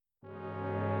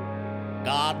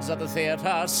Gods of the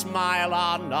theater, smile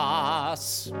on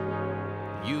us.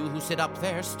 You who sit up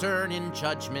there stern in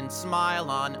judgment,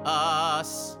 smile on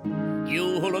us.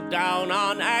 You who look down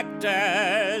on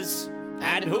actors,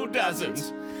 and who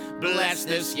doesn't, bless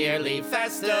this yearly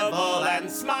festival and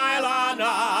smile on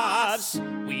us.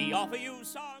 We offer you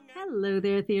song. Hello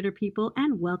there, theater people,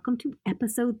 and welcome to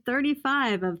episode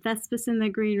 35 of Thespis in the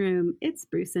Green Room. It's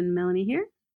Bruce and Melanie here.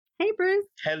 Hey, Bruce.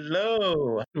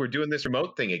 Hello. We're doing this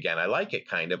remote thing again. I like it,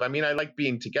 kind of. I mean, I like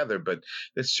being together, but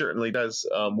this certainly does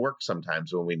work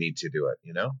sometimes when we need to do it,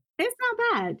 you know? It's not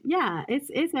bad. Yeah,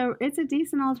 it's a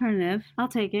decent alternative. I'll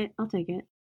take it.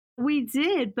 We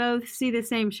did both see the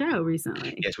same show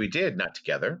recently. Yes, we did. Not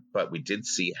together, but we did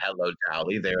see Hello,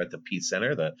 Dolly there at the Peace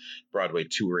Center, the Broadway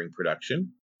touring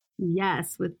production.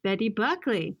 Yes, with Betty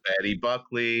Buckley. Betty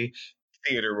Buckley,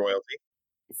 theater royalty.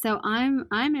 So I'm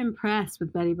impressed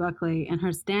with Betty Buckley and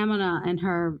her stamina and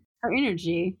her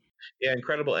energy. Yeah,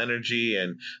 incredible energy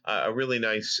and a really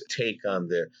nice take on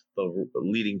the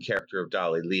leading character of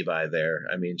Dolly Levi there.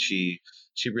 I mean, she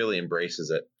really embraces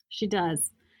it. She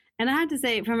does. And I have to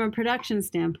say, from a production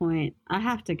standpoint, I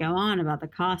have to go on about the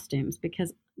costumes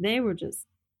because they were just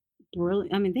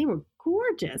brilliant. I mean, they were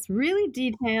gorgeous, really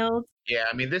detailed. Yeah,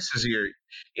 I mean, this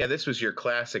was your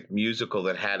classic musical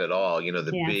that had it all, you know,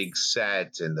 the big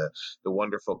set and the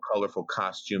wonderful, colorful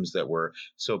costumes that were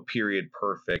so period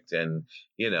perfect. And,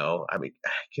 you know, I mean,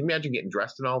 can you imagine getting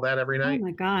dressed in all that every night? Oh,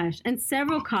 my gosh. And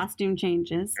several costume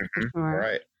changes, for sure.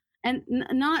 Right. And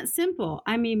not simple.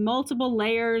 I mean, multiple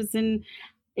layers and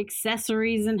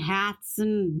accessories and hats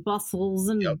and bustles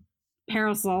and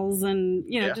parasols and,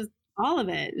 you know, just all of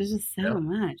it. It's just so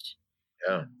much.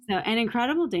 Yeah. So, and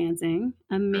incredible dancing,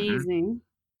 amazing.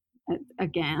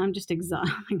 Again, I'm just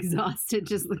exhausted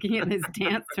just looking at those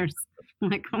dancers. I'm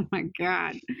like, oh my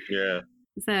God. Yeah.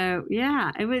 So,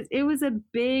 yeah, it was a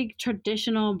big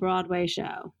traditional Broadway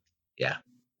show. Yeah.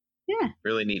 Yeah.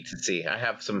 Really neat to see. I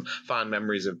have some fond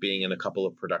memories of being in a couple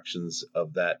of productions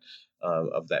of that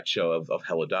show of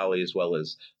Hello, Dolly, as well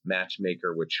as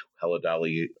Matchmaker, which Hello,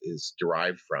 Dolly is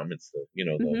derived from. It's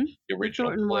the original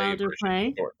Thornton Wilder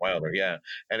play. Thornton Wilder, yeah.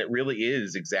 And it really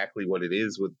is exactly what it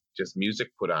is with just music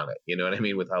put on it. You know what I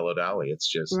mean? With Hello, Dolly, it's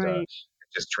just it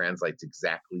just translates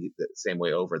exactly the same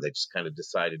way over. They just kind of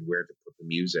decided where to put the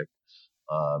music.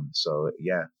 So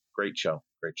yeah, great show.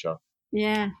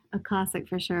 Yeah, a classic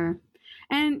for sure.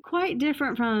 And quite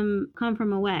different from Come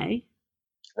From Away.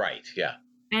 Right, yeah.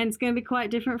 And it's going to be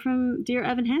quite different from Dear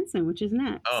Evan Hansen, which is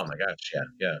next. Oh my gosh,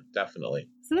 yeah, definitely.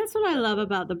 So that's what I love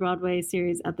about the Broadway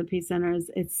series at the Peace Center is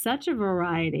it's such a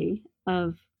variety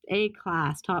of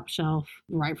A-class, top shelf,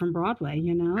 right from Broadway,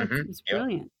 you know? It's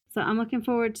brilliant. So I'm looking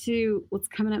forward to what's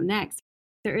coming up next.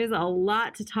 There is a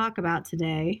lot to talk about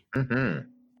today,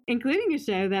 including a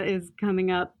show that is coming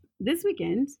up this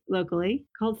weekend locally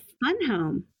called Fun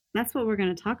Home. That's what we're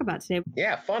going to talk about today.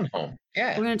 Yeah, Fun Home.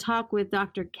 Yeah. We're going to talk with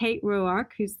Dr. Kate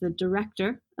Roark, who's the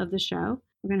director of the show.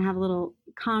 We're going to have a little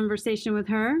conversation with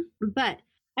her. But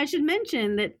I should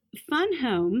mention that Fun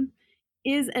Home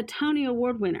is a Tony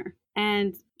Award winner.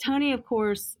 And Tony, of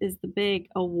course, is the big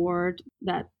award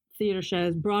that theater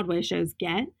shows, Broadway shows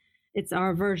get. It's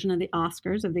our version of the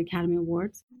Oscars, of the Academy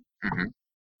Awards.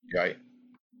 Right.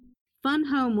 Fun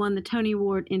Home won the Tony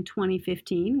Award in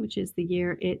 2015, which is the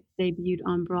year it debuted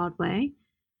on Broadway.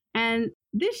 And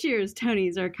this year's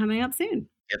Tonys are coming up soon.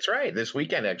 That's right. This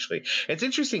weekend, actually. It's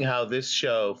interesting how this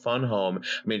show, Fun Home,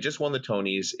 I mean, it just won the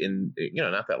Tonys in,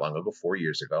 not that long ago, 4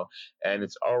 years ago. And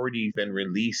it's already been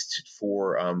released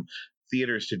for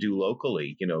theaters to do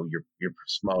locally, your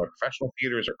smaller professional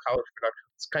theaters or college productions.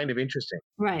 It's kind of interesting.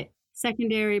 Right.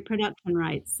 Secondary production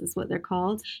rights is what they're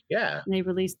called. Yeah. They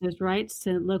release those rights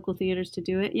to local theaters to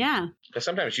do it. Yeah. Because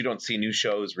sometimes you don't see new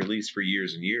shows released for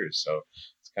years and years. So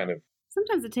it's kind of.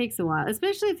 Sometimes it takes a while,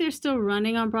 especially if they're still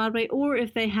running on Broadway or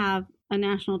if they have a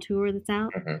national tour that's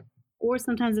out. Or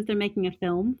sometimes if they're making a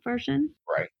film version.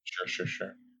 Right.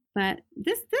 Sure. But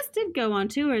this did go on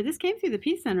tour. This came through the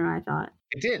Peace Center, I thought.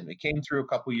 It did. It came through a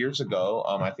couple years ago.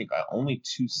 I think only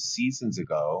 2 seasons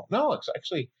ago. No, it's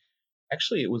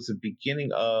Actually, it was the beginning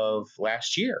of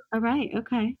last year. All right.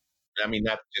 Okay. I mean,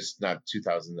 not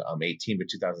 2018, but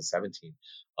 2017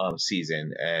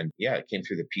 season. And yeah, it came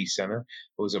through the Peace Center.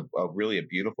 It was a really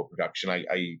beautiful production. I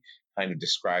kind of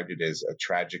described it as a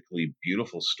tragically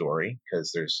beautiful story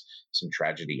because there's some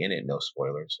tragedy in it. No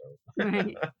spoilers. So.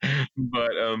 Right.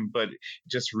 but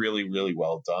just really, really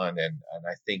well done. And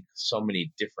I think so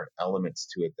many different elements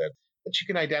to it that you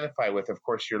can identify with. Of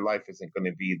course, your life isn't going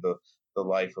to be the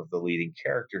life of the leading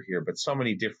character here, but so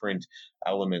many different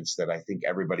elements that I think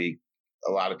everybody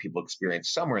a lot of people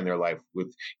experience somewhere in their life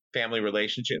with family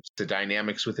relationships, the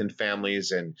dynamics within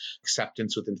families and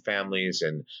acceptance within families,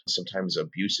 and sometimes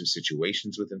abusive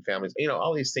situations within families,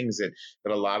 all these things that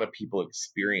a lot of people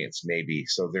experience maybe.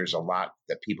 So there's a lot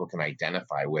that people can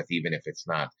identify with, even if it's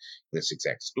not this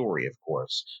exact story, of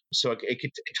course. So it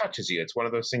touches you. It's one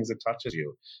of those things that touches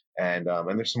you. And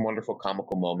there's some wonderful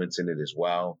comical moments in it as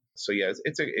well. So yeah,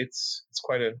 it's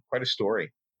quite a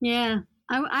story. Yeah.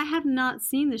 I have not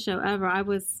seen the show ever. I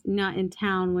was not in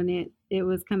town when it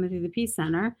was coming through the Peace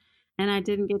Center, and I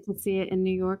didn't get to see it in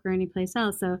New York or anyplace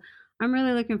else. So I'm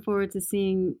really looking forward to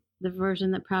seeing the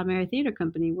version that Proud Mary Theater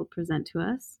Company will present to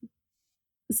us.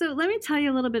 So let me tell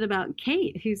you a little bit about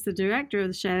Kate, who's the director of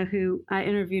the show, who I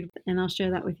interviewed, and I'll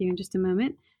share that with you in just a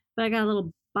moment. But I got a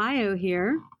little bio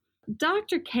here.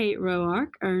 Dr. Kate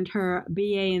Roark earned her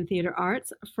BA in Theater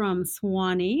Arts from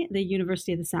Sewanee, the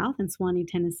University of the South in Sewanee,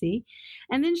 Tennessee.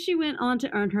 And then she went on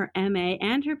to earn her MA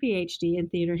and her PhD in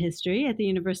Theater History at the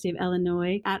University of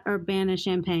Illinois at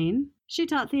Urbana-Champaign. She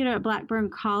taught theater at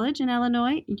Blackburn College in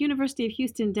Illinois, University of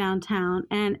Houston downtown,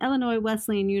 and Illinois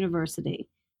Wesleyan University.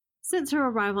 Since her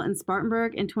arrival in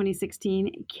Spartanburg in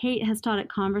 2016, Kate has taught at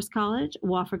Converse College,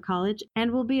 Wofford College,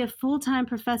 and will be a full-time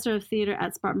professor of theater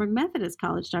at Spartanburg Methodist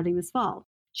College starting this fall.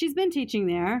 She's been teaching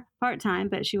there part-time,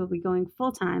 but she will be going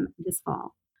full-time this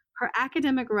fall. Her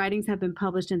academic writings have been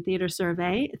published in Theater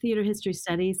Survey, Theater History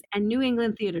Studies, and New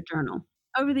England Theater Journal.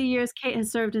 Over the years, Kate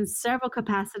has served in several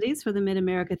capacities for the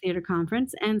Mid-America Theater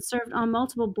Conference and served on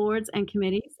multiple boards and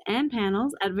committees and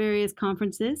panels at various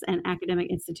conferences and academic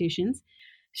institutions.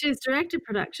 She has directed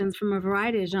productions from a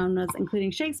variety of genres,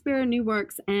 including Shakespeare, new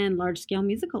works, and large-scale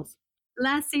musicals.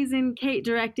 Last season, Kate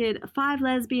directed 5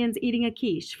 Lesbians Eating a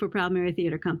Quiche for Proud Mary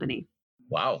Theater Company.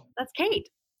 Wow. That's Kate.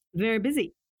 Very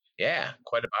busy. Yeah,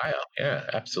 quite a bio. Yeah,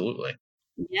 absolutely.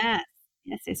 Yes.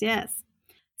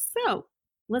 So,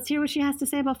 let's hear what she has to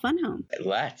say about Fun Home.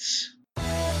 Let's.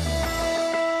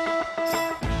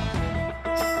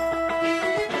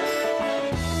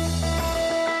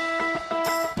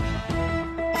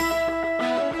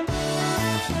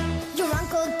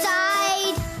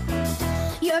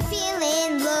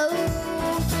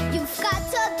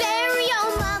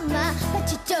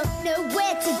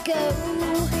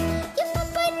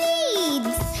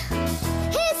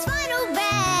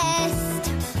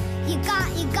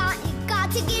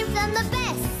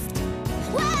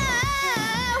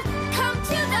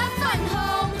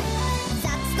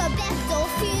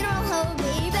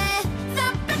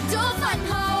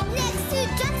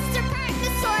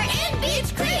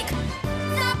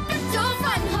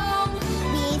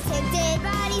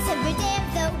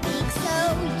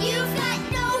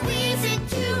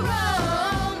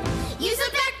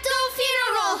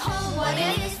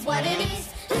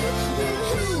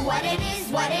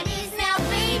 What it is now,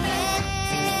 baby.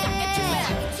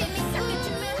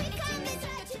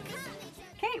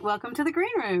 Kate, welcome to the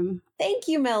Green Room. Thank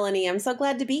you, Melanie. I'm so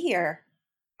glad to be here.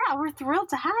 Yeah, we're thrilled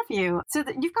to have you. So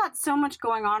you've got so much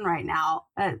going on right now.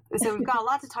 So we've got a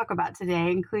lot to talk about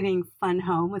today, including Fun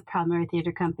Home with Proud Mary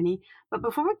Theater Company. But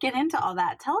before we get into all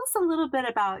that, tell us a little bit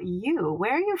about you.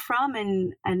 Where are you from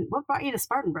and what brought you to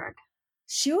Spartanburg?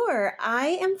 Sure.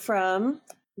 I am from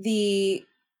the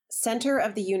center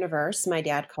of the universe, my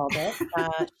dad called it,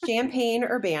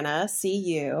 Champaign-Urbana,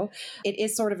 CU. It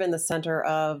is sort of in the center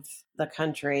of the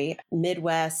country,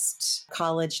 Midwest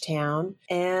college town.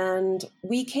 And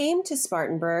we came to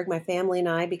Spartanburg, my family and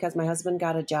I, because my husband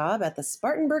got a job at the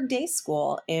Spartanburg Day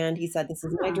School. And he said, this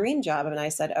is my dream job. And I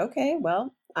said, okay,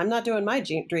 well, I'm not doing my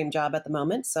dream job at the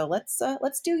moment. So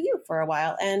let's do you for a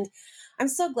while. And I'm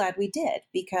so glad we did,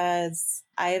 because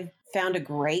I've found a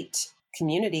great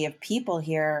community of people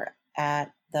here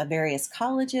at the various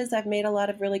colleges. I've made a lot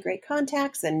of really great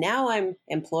contacts, and now I'm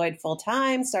employed full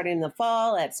time starting in the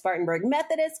fall at Spartanburg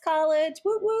Methodist College.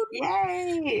 Whoop whoop!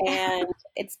 Yay! And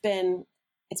it's been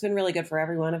really good for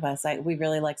every one of us. We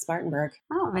really like Spartanburg.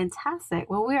 Oh, fantastic!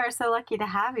 Well, we are so lucky to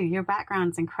have you. Your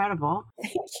background's incredible.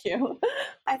 Thank you.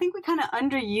 I think we kind of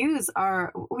underuse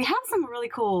we have some really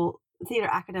cool theater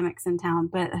academics in town,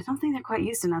 but I don't think they're quite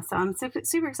used enough. So I'm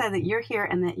super excited that you're here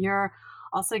and that you're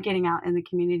also getting out in the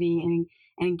community and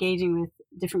engaging with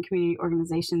different community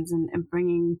organizations and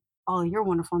bringing all your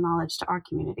wonderful knowledge to our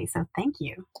community. So thank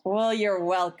you. Well, you're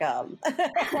welcome.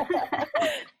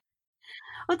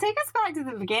 Well, take us back to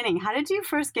the beginning. How did you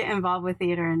first get involved with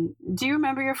theater, and do you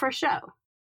remember your first show?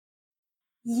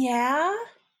 Yeah,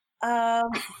 I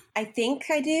think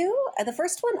I do. The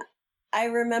first one I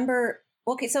remember.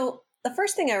 Okay, so the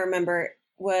first thing I remember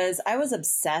was I was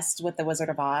obsessed with The Wizard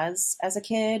of Oz as a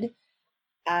kid.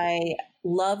 I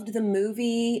loved the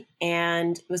movie,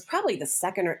 and it was probably the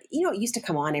second, or, it used to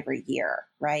come on every year,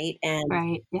 right? And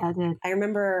Right. Yeah, I did. I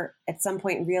remember at some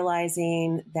point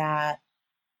realizing that,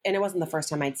 and it wasn't the first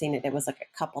time I'd seen it, it was like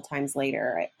a couple times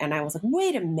later. And I was like,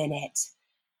 wait a minute,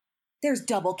 there's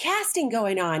double casting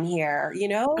going on here.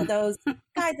 Those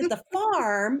guys at the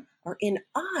farm are in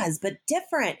Oz, but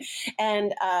different.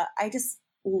 And I just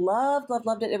loved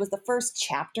it. It was the first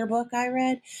chapter book I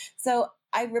read. So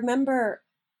I remember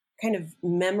kind of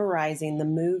memorizing the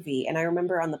movie. And I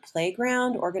remember on the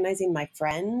playground organizing my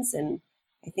friends, and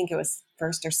I think it was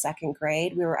first or second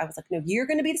grade. I was like, no, you're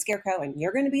going to be the Scarecrow, and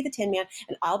you're going to be the Tin Man,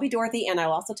 and I'll be Dorothy, and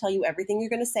I'll also tell you everything you're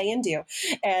going to say and do.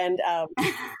 And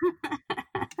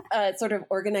sort of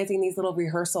organizing these little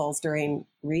rehearsals during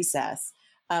recess.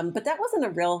 But that wasn't a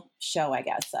real show, I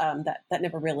guess. That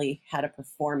never really had a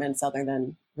performance other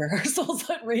than rehearsals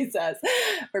at recess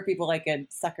for people I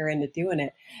could sucker into doing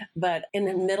it. But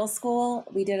in middle school,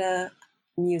 we did a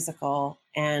musical,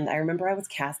 and I remember I was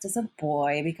cast as a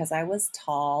boy because I was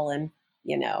tall, and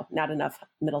not enough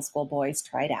middle school boys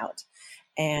tried out.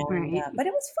 And Right. but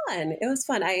it was fun. It was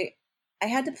fun. I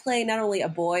had to play not only a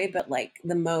boy, but like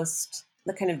the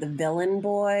kind of the villain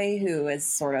boy who is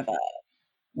sort of a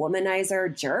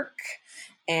womanizer jerk.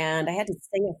 And I had to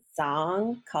sing a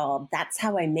song called That's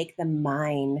How I Make Them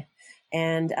Mine.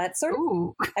 And it's sort of,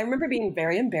 Ooh. I remember being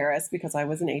very embarrassed because I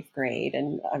was in 8th grade,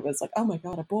 and I was like, oh my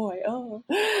God, a boy. Oh,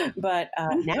 but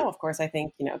now, of course, I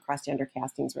think, cross-gender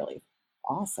casting is really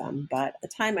awesome. But at the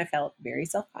time I felt very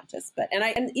self-conscious,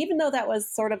 and even though that was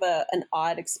sort of an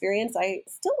odd experience, I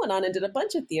still went on and did a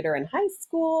bunch of theater in high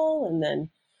school, and then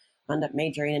wound up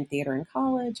majoring in theater in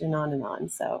college, and on and on.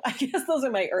 So I guess those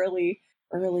are my early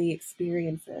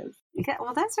experiences. Yeah,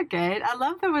 well, that's good. I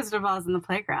love the Wizard of Oz in the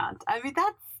playground. I mean,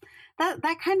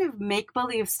 that kind of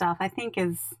make-believe stuff, I think,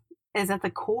 is at the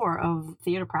core of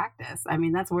theater practice. I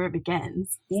mean, that's where it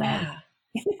begins. Yeah.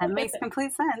 So that makes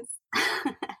complete sense.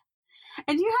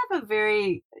 And you have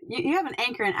you have an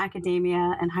anchor in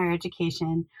academia and higher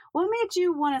education. What made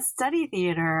you want to study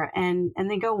theater and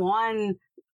then go on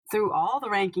through all the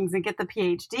rankings and get the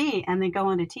PhD and then go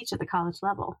on to teach at the college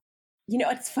level?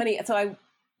 It's funny. So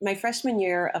my freshman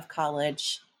year of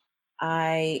college,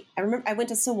 I remember I went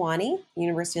to Sewanee,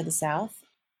 University of the South.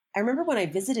 I remember when I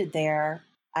visited there,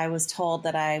 I was told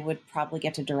that I would probably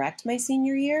get to direct my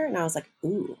senior year. And I was like,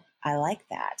 ooh, I like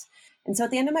that. And so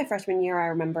at the end of my freshman year, I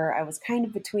remember I was kind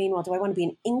of between, well, do I want to be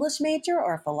an English major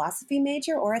or a philosophy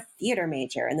major or a theater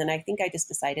major? And then I think I just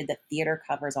decided that theater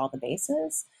covers all the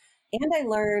bases. And I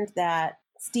learned that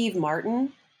Steve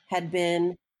Martin had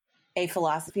been a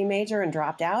philosophy major and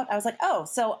dropped out. I was like, oh,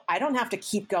 so I don't have to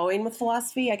keep going with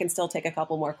philosophy. I can still take a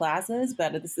couple more classes,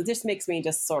 but this makes me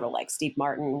just sort of like Steve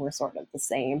Martin. We're sort of the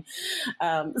same.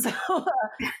 And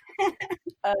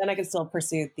I can still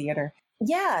pursue theater.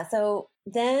 Yeah. So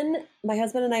then my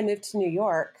husband and I moved to New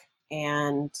York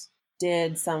and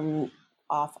did some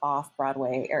off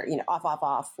Broadway, or,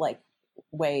 off, like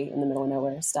way in the middle of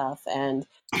nowhere stuff. And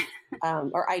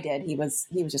or I did. He was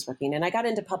just working, and I got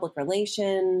into public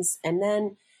relations. And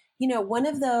then, one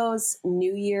of those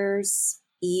New Year's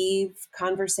Eve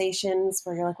conversations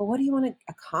where you're like, well, what do you want to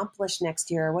accomplish next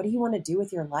year? What do you want to do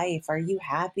with your life? Are you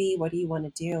happy? What do you want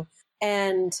to do?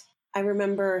 And I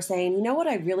remember saying, what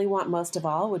I really want most of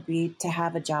all would be to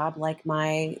have a job like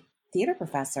my theater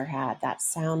professor had. That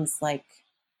sounds like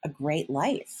a great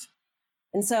life.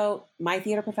 And so my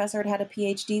theater professor had a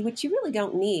PhD, which you really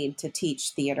don't need to teach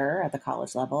theater at the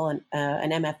college level. And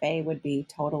an MFA would be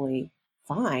totally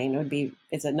fine.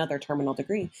 It's another terminal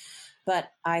degree.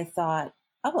 But I thought,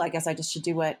 oh, well, I guess I just should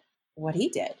do what he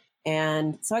did.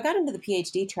 And so I got into the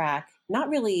PhD track, not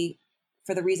really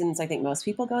for the reasons I think most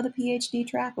people go the PhD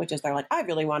track, which is they're like, I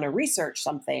really want to research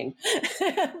something.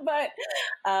 but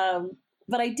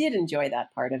I did enjoy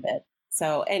that part of it.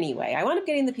 So anyway, I wound up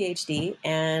getting the PhD,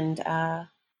 and I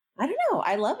don't know.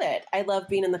 I love it. I love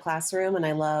being in the classroom, and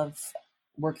I love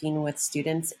working with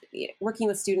students. Working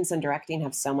with students and directing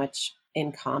have so much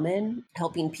in common,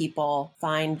 helping people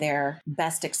find their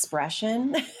best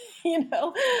expression.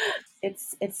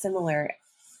 It's similar.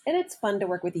 And it's fun to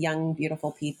work with young,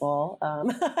 beautiful people.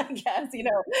 I guess,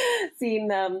 seeing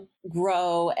them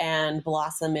grow and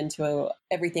blossom into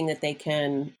everything that they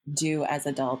can do as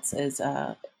adults is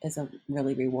a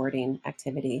really rewarding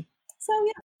activity. So,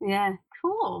 yeah. Yeah,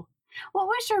 cool. What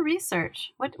was your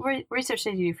research? What research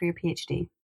did you do for your PhD?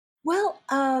 Well,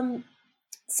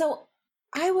 so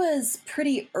I was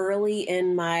pretty early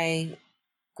in my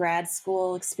grad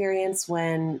school experience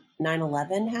when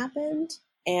 9/11 happened.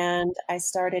 And I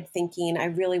started thinking, I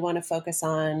really want to focus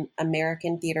on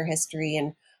American theater history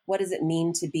and what does it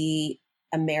mean to be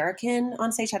American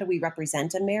on stage? How do we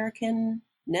represent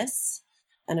Americanness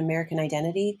and American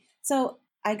identity? So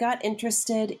I got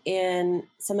interested in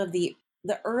some of the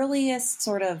earliest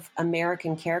sort of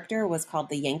American character was called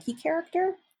the Yankee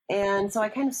character. And so I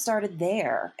kind of started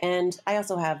there. And I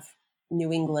also have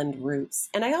New England roots.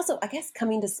 And I also, I guess,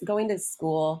 going to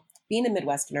school, being a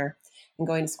Midwesterner and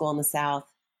going to school in the South,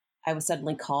 I was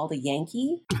suddenly called a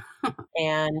Yankee.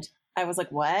 And I was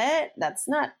like, what? That's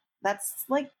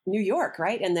like New York,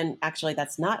 right? And then actually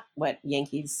that's not what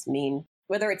Yankees mean,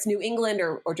 whether it's New England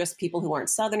or just people who aren't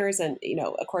Southerners. And,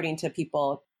 according to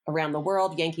people around the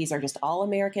world, Yankees are just all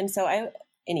American. So I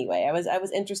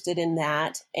was interested in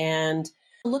that. And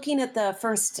looking at the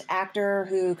first actor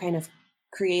who kind of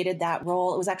created that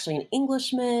role, it was actually an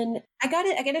Englishman. I got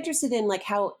interested in like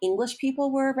how English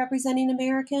people were representing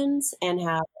Americans and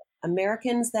how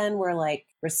Americans then were like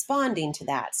responding to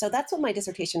that. So that's what my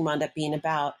dissertation wound up being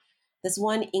about. This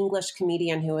one English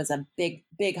comedian who was a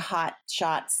big hot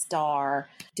shot star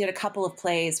did a couple of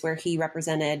plays where he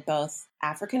represented both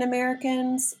African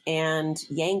Americans and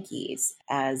Yankees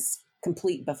as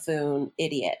complete buffoon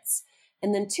idiots.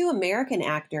 And then two American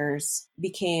actors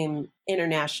became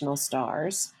international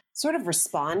stars, sort of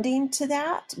responding to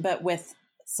that, but with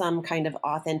some kind of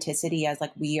authenticity as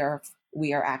like we are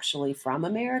actually from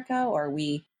America, or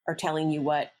we are telling you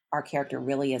what our character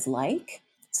really is like.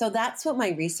 So that's what my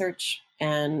research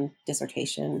and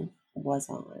dissertation was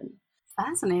on.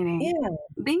 Fascinating. Yeah.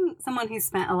 Being someone who's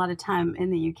spent a lot of time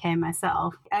in the UK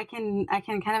myself, I can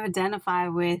kind of identify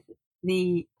with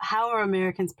how are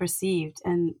Americans perceived,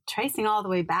 and tracing all the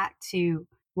way back to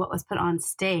what was put on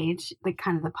stage, the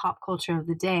kind of the pop culture of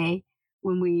the day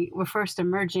when we were first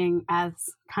emerging as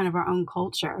kind of our own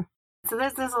culture. So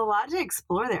there's a lot to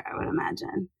explore there, I would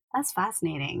imagine. That's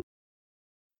fascinating.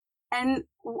 And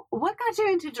what got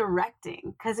you into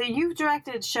directing? Because you've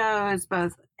directed shows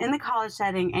both in the college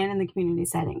setting and in the community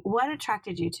setting. What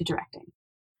attracted you to directing?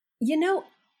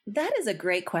 That is a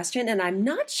great question. And I'm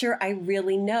not sure I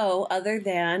really know, other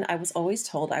than I was always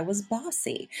told I was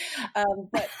bossy.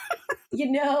 But,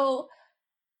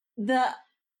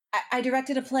 I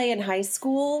directed a play in high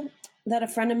school that a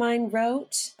friend of mine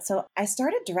wrote. So I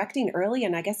started directing early.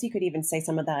 And I guess you could even say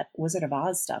some of that Wizard of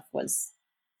Oz stuff was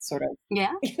sort of,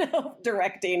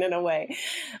 directing in a way.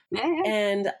 Yeah.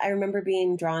 And I remember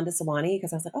being drawn to Sewanee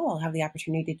because I was like, oh, I'll have the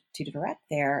opportunity to direct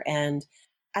there. And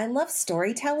I love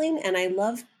storytelling, and I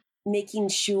love making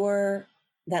sure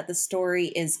that the story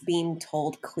is being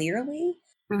told clearly.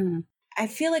 Mm-hmm. I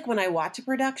feel like when I watch a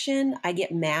production, I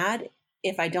get mad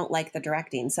if I don't like the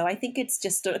directing. So I think it's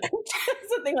just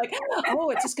something like, oh,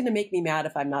 it's just going to make me mad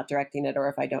if I'm not directing it or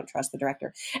if I don't trust the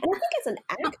director. And I think as an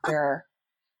actor,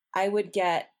 I would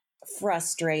get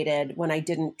frustrated when I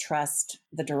didn't trust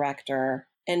the director.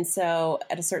 And so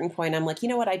at a certain point, I'm like, you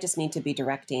know what? I just need to be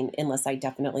directing unless I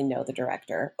definitely know the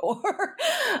director or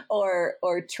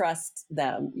trust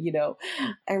them.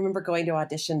 I remember going to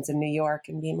auditions in New York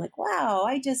and being like, wow,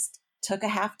 I just took a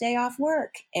half day off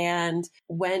work and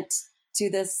went to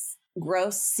this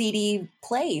gross, seedy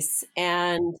place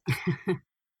and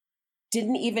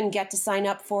didn't even get to sign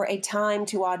up for a time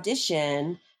to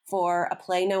audition for a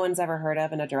play no one's ever heard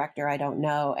of and a director I don't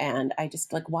know. And I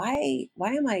just like, why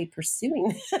am I pursuing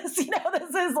this? This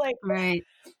is like right.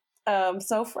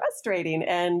 So frustrating.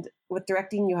 And with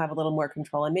directing, you have a little more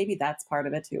control. And maybe that's part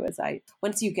of it too, is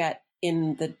once you get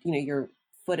in your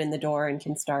foot in the door and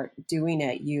can start doing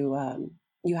it, you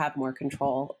have more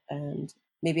control. And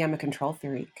maybe I'm a control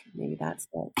freak. Maybe that's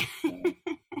it.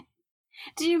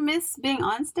 Do you miss being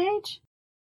on stage?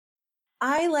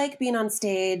 I like being on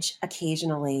stage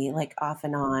occasionally, like off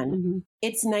and on. Mm-hmm.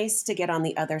 It's nice to get on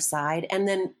the other side and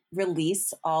then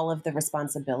release all of the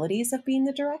responsibilities of being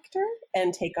the director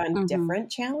and take on Mm-hmm.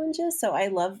 different challenges. So I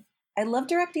love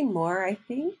directing more, I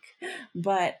think.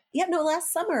 But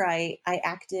last summer I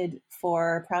acted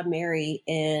for Proud Mary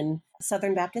in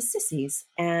Southern Baptist Sissies,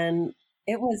 and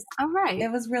it was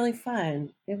It was really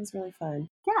fun. It was really fun.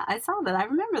 Yeah, I saw that. I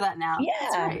remember that now. Yeah.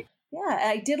 That's right. Yeah,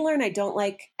 I did learn I don't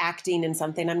like acting in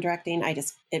something I'm directing.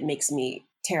 It makes me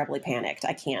terribly panicked.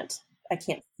 I can't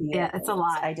see it. Yeah, it's a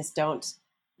lot. I just don't,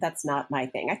 that's not my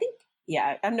thing. I think,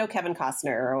 I'm no Kevin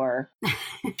Costner or.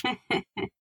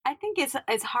 I think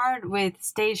it's hard with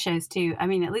stage shows too. I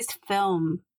mean, at least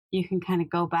film, you can kind of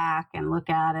go back and look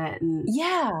at it. And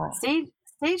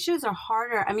stage shows are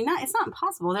harder. I mean, it's not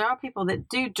impossible. There are people that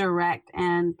do direct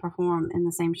and perform in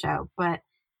the same show, but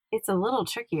it's a little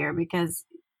trickier because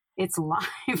it's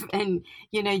live and,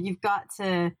 you've got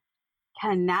to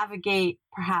kind of navigate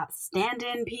perhaps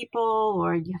stand-in people,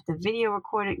 or you have to video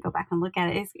record it, go back and look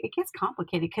at it. It gets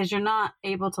complicated because you're not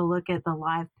able to look at the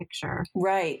live picture.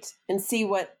 Right. And see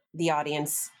what the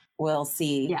audience will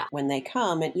see when they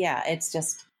come. And it's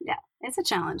just... Yeah, it's a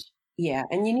challenge. Yeah.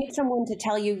 And you need someone to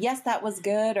tell you, yes, that was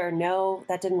good, or no,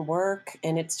 that didn't work.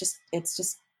 And it's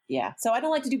just, yeah. So I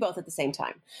don't like to do both at the same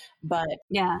time, but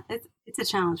yeah, it's a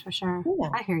challenge for sure. Yeah.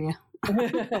 I hear you.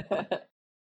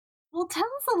 Well, tell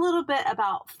us a little bit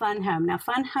about Fun Home. Now,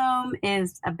 Fun Home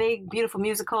is a big, beautiful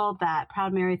musical that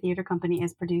Proud Mary Theater Company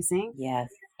is producing. Yes.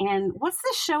 And what's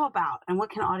this show about, and what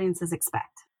can audiences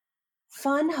expect?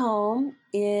 Fun Home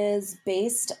is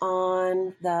based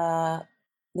on the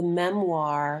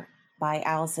memoir by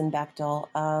Alison Bechdel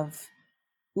of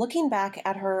looking back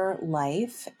at her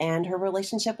life and her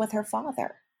relationship with her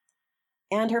father.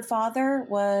 And her father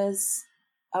was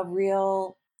a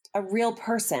real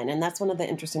person. And that's one of the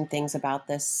interesting things about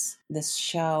this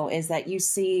show, is that you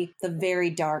see the very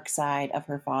dark side of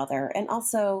her father and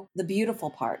also the beautiful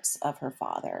parts of her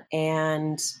father.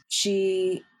 And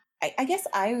I guess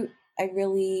I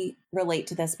really relate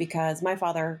to this because my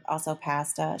father also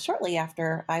passed shortly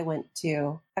after I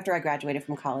graduated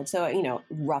from college. So,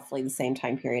 roughly the same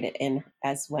time period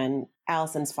as when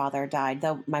Allison's father died.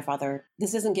 Though my father,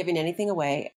 this isn't giving anything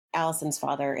away, Allison's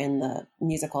father in the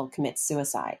musical commits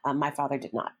suicide. My father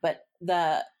did not. But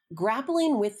the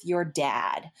grappling with your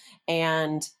dad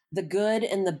and the good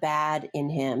and the bad in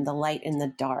him, the light and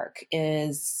the dark,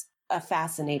 is a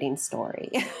fascinating story.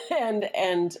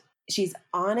 and she's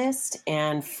honest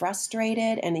and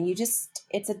frustrated, and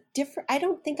I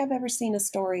don't think I've ever seen a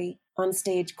story on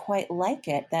stage quite like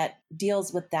it that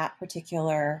deals with that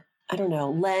particular,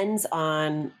 lens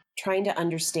on trying to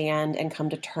understand and come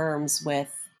to terms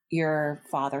with your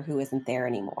father who isn't there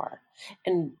anymore,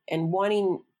 and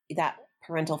wanting that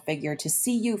parental figure to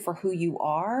see you for who you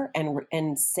are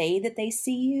and say that they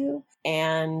see you,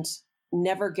 and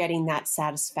never getting that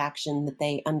satisfaction that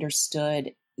they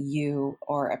understood you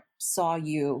or saw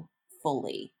you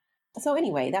fully. So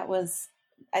anyway,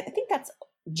 I think that's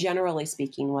generally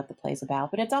speaking what the play's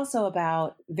about, but it's also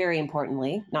about, very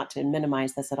importantly, not to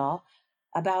minimize this at all,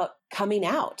 about coming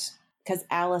out, because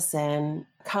Allison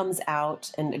comes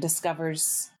out and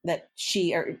discovers that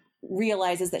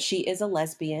realizes that she is a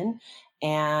lesbian,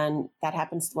 and that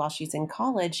happens while she's in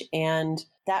college, and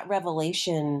that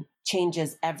revelation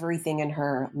changes everything in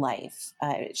her life.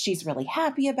 She's really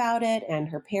happy about it, and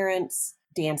her parents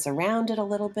dance around it a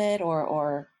little bit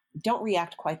or don't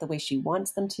react quite the way she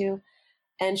wants them to.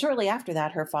 And shortly after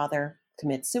that, her father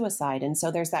commits suicide. And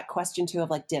so there's that question too of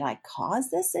did I cause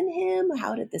this in him?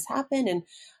 How did this happen? And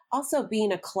also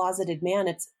being a closeted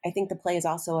man, I think the play is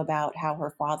also about how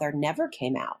her father never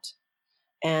came out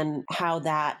and how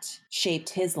that shaped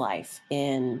his life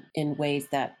in ways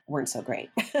that weren't so great.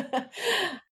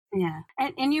 Yeah.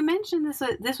 And you mentioned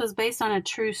this was based on a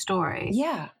true story.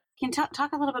 Yeah. Can you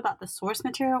talk a little bit about the source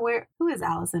material? Who is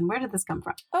Allison? Where did this come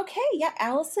from? Okay. Yeah.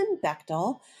 Alison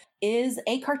Bechdel is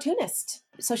a cartoonist.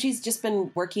 So she's just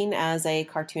been working as a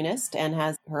cartoonist and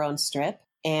has her own strip,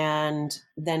 and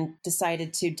then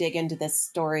decided to dig into this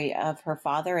story of her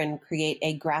father and create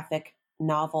a graphic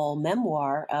novel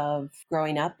memoir of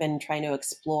growing up and trying to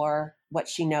explore what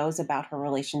she knows about her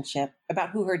relationship, about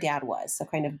who her dad was. So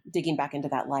kind of digging back into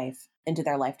that life, into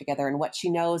their life together, and what she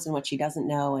knows and what she doesn't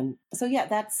know. And so, yeah,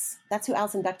 that's who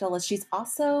Alison Bechdel is. She's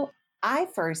also, I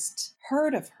first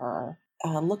heard of her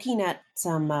looking at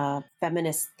some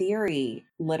feminist theory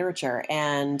literature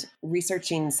and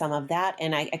researching some of that.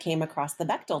 And I came across the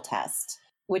Bechdel test,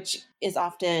 which is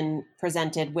often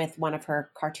presented with one of her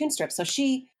cartoon strips. So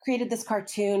she created this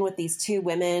cartoon with these two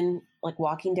women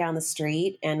walking down the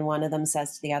street, and one of them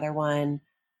says to the other one,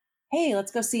 "Hey,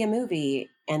 let's go see a movie."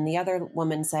 And the other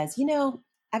woman says,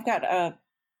 I've got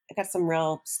some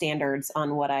real standards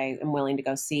on what I am willing to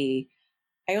go see.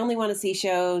 I only want to see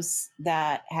shows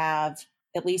that have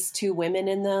at least two women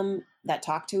in them that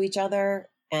talk to each other,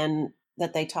 and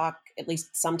that they talk at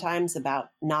least sometimes about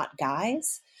not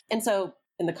guys. And so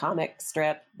in the comic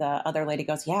strip, the other lady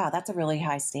goes, "Yeah, that's a really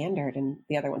high standard." And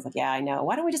the other one's like, "Yeah, I know.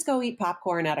 Why don't we just go eat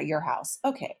popcorn out at your house?"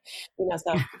 Okay. So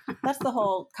that's the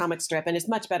whole comic strip. And it's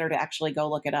much better to actually go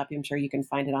look it up. I'm sure you can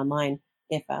find it online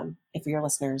if your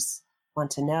listeners want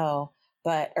to know,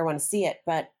 or want to see it.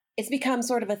 But it's become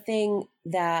sort of a thing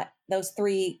that those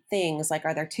three things,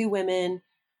 are there two women?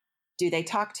 Do they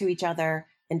talk to each other?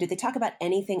 And do they talk about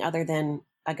anything other than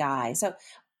a guy? So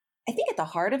I think at the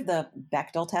heart of the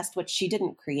Bechdel test, which she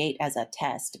didn't create as a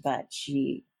test, but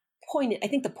I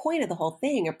think the point of the whole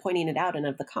thing, or pointing it out and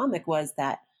of the comic, was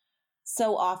that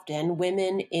so often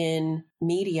women in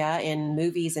media, in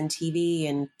movies and TV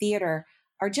and theater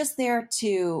are just there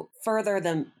to further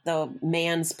the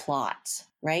man's plot,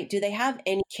 right? Do they have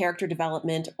any character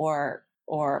development or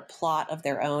plot of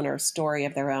their own or story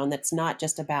of their own that's not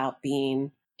just about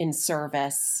being in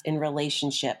service in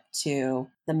relationship to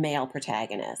the male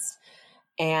protagonist?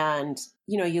 And,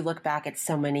 you look back at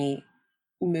so many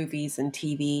movies and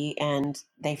TV and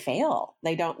they fail.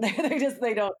 They don't. They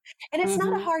don't. And it's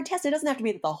not a hard test. It doesn't have to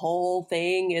be that the whole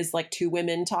thing is like two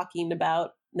women talking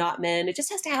about not men. It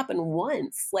just has to happen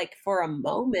once, like for a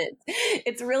moment.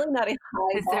 It's really not a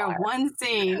high Is bar. there one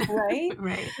scene? Right?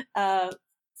 Right.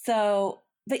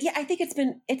 But yeah, I think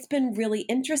it's been really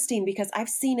interesting because I've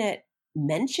seen it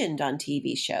mentioned on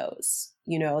TV shows,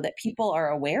 that people are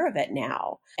aware of it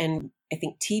now. And I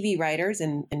think TV writers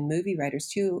and movie writers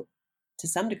too, to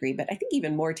some degree, but I think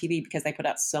even more TV because they put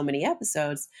out so many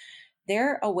episodes,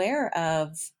 they're aware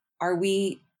of, are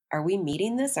we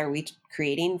meeting this? Are we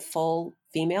creating full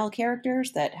female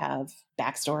characters that have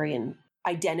backstory and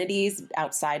identities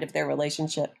outside of their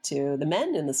relationship to the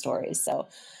men in the stories? So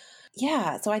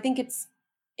yeah, so I think it's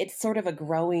sort of a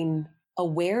growing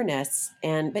awareness.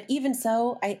 But even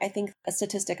so, I think a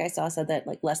statistic I saw said that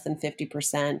like less than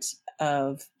 50%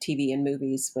 of TV and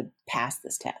movies would pass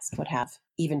this test, would have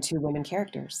even two women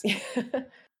characters.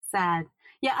 Sad.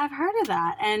 Yeah, I've heard of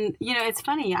that. And, it's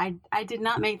funny. I did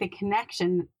not make the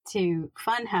connection to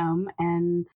Fun Home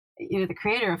and, the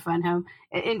creator of Fun Home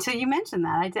until you mentioned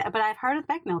that. But I've heard of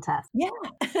the Bechdel test. Yeah.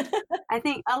 I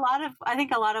think a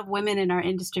lot of women in our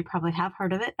industry probably have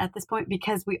heard of it at this point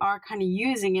because we are kind of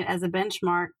using it as a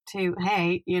benchmark to,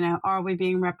 hey, are we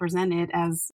being represented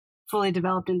as fully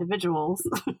developed individuals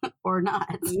or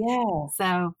not? Yeah.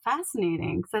 So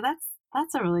fascinating. So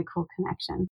that's a really cool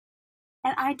connection.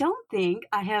 And I don't think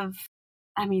I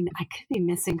could be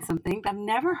missing something. I've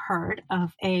never heard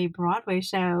of a Broadway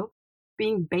show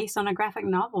being based on a graphic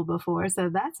novel before. So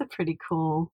that's a pretty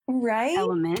cool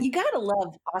element. You got to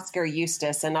love Oscar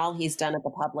Eustis and all he's done at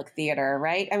the Public Theater,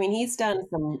 right? I mean, he's done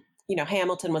some,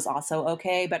 Hamilton was also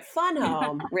okay, but Fun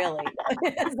Home really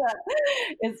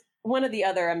is one of the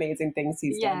other amazing things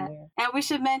he's done there. And we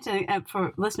should mention,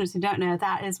 for listeners who don't know,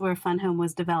 that is where Fun Home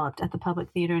was developed at the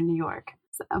Public Theater in New York.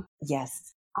 So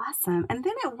yes. Awesome. And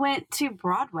then it went to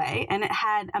Broadway and it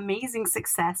had amazing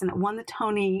success and it won the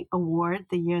Tony Award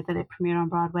the year that it premiered on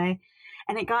Broadway.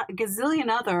 And it got a gazillion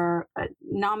other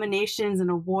nominations and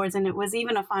awards. And it was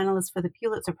even a finalist for the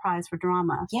Pulitzer Prize for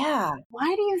Drama. Yeah.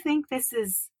 Why do you think this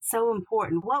is so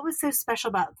important? What was so special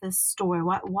about this story?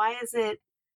 Why is it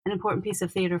an important piece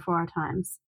of theater for our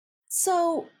times?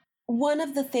 So one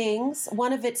of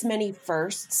its many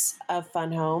firsts of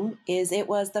Fun Home is it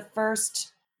was the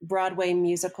first Broadway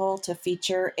musical to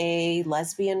feature a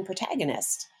lesbian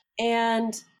protagonist.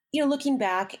 And, looking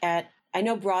back at, I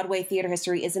know Broadway theater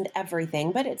history isn't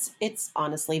everything, but it's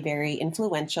honestly very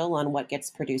influential on what gets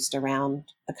produced around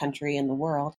the country and the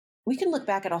world. We can look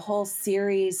back at a whole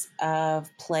series of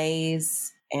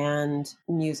plays and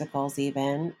musicals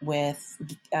even with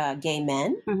gay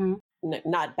men. Mm-hmm.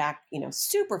 Not back,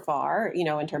 super far,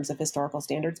 in terms of historical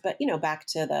standards, but, back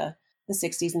to the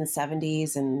 60s and the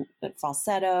 70s and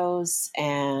falsettos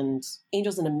and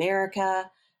Angels in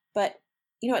America. But,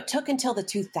 it took until the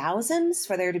 2000s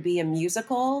for there to be a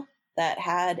musical that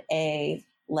had a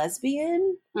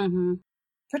lesbian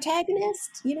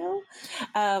protagonist,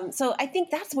 So I think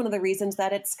that's one of the reasons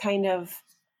that it's kind of,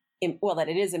 that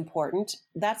it is important.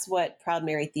 That's what Proud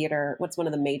Mary Theater, what's one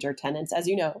of the major tenets, as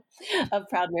you know, of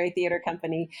Proud Mary Theater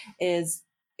Company is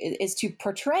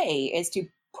to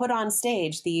put on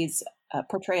stage these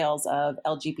portrayals of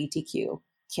LGBTQ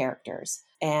characters.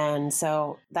 And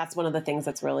so that's one of the things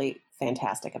that's really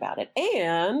fantastic about it.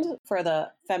 And for the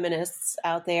feminists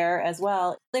out there as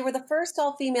well, they were the first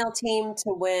all-female team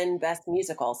to win Best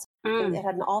Musicals. It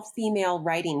had an all-female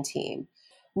writing team.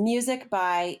 Music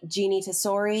by Jeannie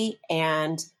Tesori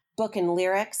and book and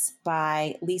lyrics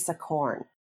by Lisa Korn.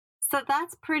 So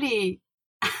that's pretty...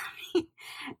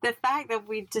 the fact that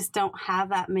we just don't have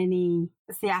that many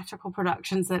theatrical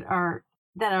productions that are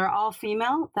all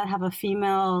female, that have a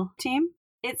female team,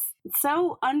 it's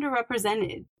so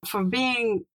underrepresented for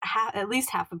being at least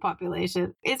half the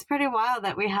population. It's pretty wild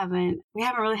that we haven't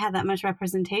really had that much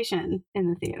representation in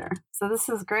the theater. So this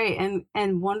is great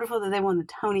and wonderful that they won the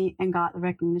Tony and got the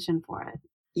recognition for it.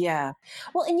 Yeah.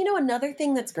 Well, and another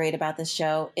thing that's great about this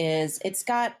show is it's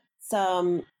got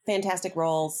some fantastic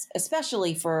roles,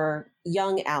 especially for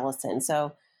young Allison.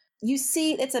 So you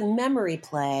see it's a memory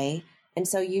play. And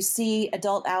so you see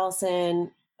adult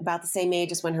Allison about the same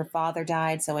age as when her father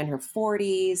died. So in her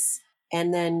 40s.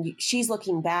 And then she's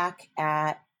looking back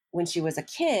at when she was a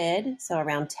kid, so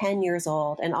around 10 years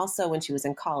old, and also when she was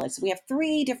in college. So we have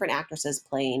 3 different actresses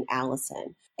playing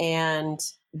Allison, and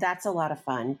that's a lot of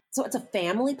fun. So it's a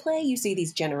family play. You see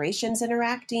these generations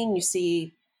interacting. You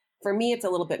see, for me, it's a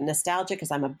little bit nostalgic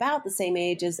because I'm about the same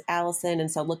age as Allison.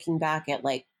 And so looking back at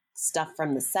like stuff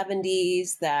from the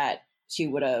 70s that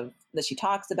she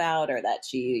talks about or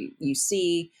that you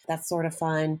see, that's sort of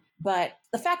fun. But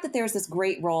the fact that there's this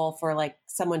great role for like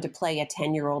someone to play a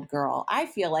 10-year-old girl, I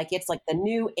feel like it's like the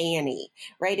new Annie,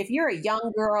 right? If you're a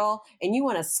young girl and you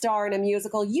want to star in a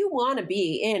musical, you want to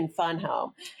be in Fun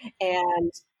Home.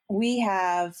 And we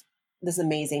have this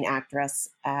amazing actress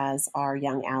as our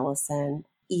young Allison,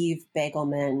 Eve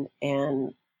Bagelman,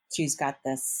 and she's got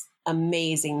this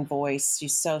amazing voice.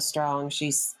 She's so strong.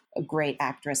 She's a great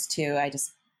actress too. I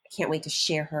just can't wait to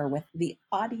share her with the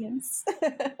audience.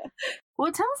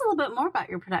 Well, tell us a little bit more about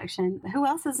your production. Who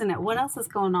else is in it? What else is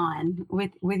going on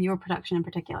with your production in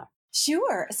particular?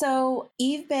 Sure. So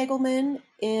Eve Bagelman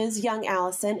is young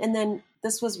Allison. And then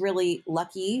this was really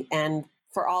lucky. And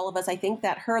for all of us, I think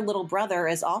that her little brother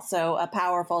is also a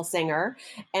powerful singer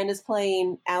and is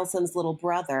playing Allison's little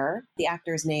brother. The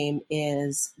actor's name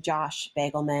is Josh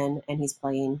Bagelman, and he's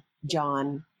playing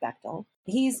John Bechtel.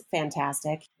 He's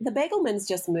fantastic. The Bagelmans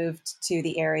just moved to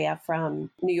the area from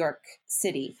New York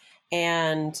City,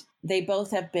 and they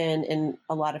both have been in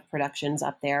a lot of productions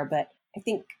up there. But I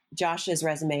think Josh's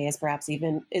resume is perhaps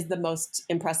is the most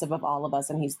impressive of all of us,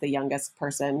 and he's the youngest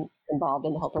person involved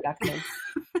in the whole production.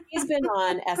 He's been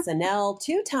on SNL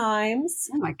 2 times.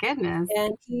 Oh my goodness.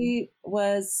 And he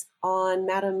was on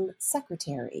Madam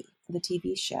Secretary, the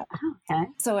TV show. Oh, okay.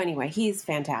 So anyway, he's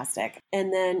fantastic.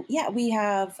 And then, we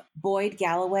have Boyd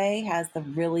Galloway has the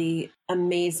really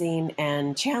amazing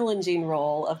and challenging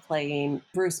role of playing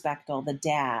Bruce Bechtel, the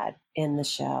dad in the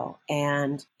show.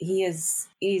 And he's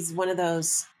one of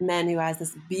those men who has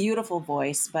this beautiful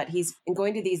voice, but he's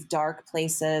going to these dark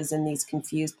places and these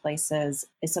confused places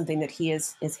is something that he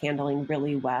is handling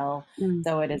really well,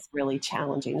 though it is really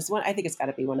challenging. I think it's got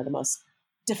to be one of the most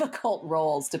difficult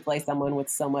roles to play someone with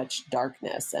so much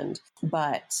darkness,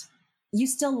 but you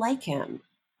still like him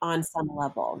on some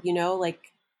level,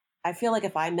 like I feel like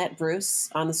if I met Bruce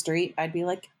on the street, I'd be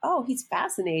like, oh, he's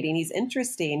fascinating. He's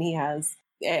interesting. He has,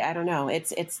 I don't know.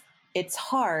 It's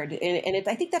hard. And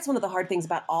I think that's one of the hard things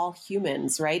about all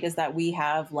humans, right? Is that we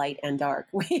have light and dark.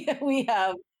 We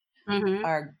have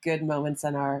our good moments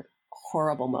and our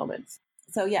horrible moments.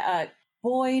 So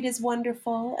Boyd is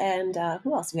wonderful. And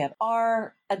who else? We have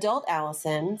our adult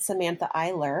Allison, Samantha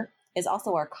Eiler, is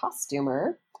also our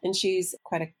costumer. And she's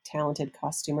quite a talented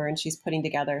costumer. And she's putting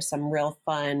together some real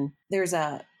fun.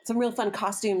 Some real fun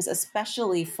costumes,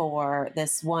 especially for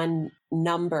this one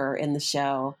number in the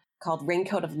show called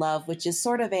Raincoat of Love, which is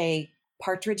sort of a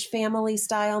Partridge Family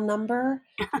style number,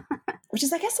 which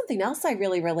is, I guess, something else I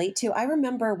really relate to. I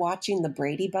remember watching the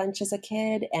Brady Bunch as a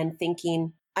kid and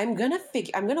thinking, I'm going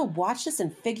to watch this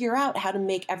and figure out how to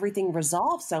make everything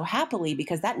resolve so happily,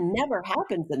 because that never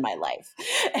happens in my life.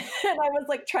 And I was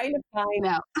like trying to find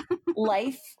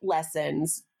life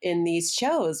lessons in these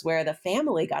shows where the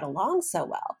family got along so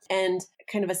well. And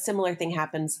kind of a similar thing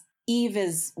happens. Eve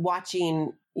is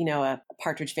watching, a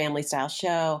Partridge Family style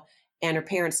show, and her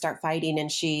parents start fighting, and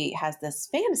she has this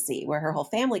fantasy where her whole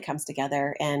family comes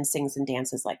together and sings and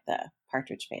dances like the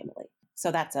Partridge Family. So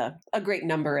that's a great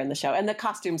number in the show. And the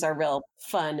costumes are real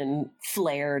fun and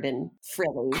flared and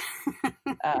frilly.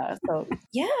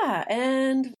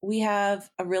 And we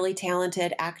have a really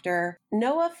talented actor,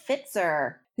 Noah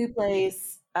Fitzer, who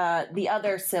plays the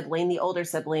other sibling, the older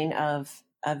sibling of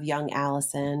young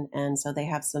Allison. And so they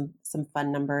have some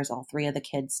fun numbers, all 3 of the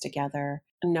kids together.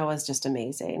 Noah's just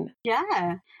amazing.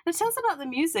 Yeah. And tell us about the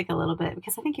music a little bit,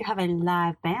 because I think you have a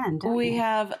live band, don't We you?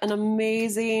 have an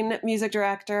amazing music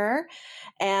director,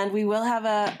 and we will have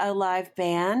a live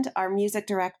band. Our music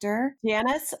director,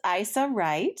 Janice Isa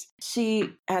Wright, she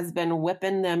has been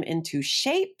whipping them into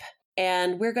shape.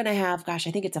 And we're going to have, I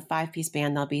think it's a 5-piece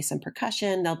band. There'll be some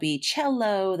percussion, there'll be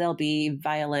cello, there'll be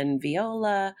violin,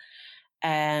 viola,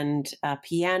 and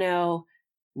piano.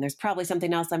 And there's probably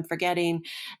something else I'm forgetting.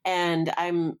 And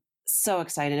I'm so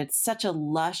excited. It's such a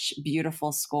lush,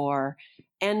 beautiful score.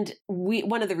 And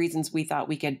one of the reasons we thought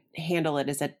we could handle it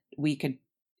is that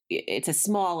it's a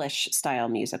smallish style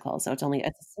musical. So it's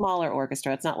a smaller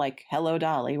orchestra. It's not like Hello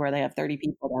Dolly, where they have 30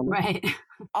 people down there. Right.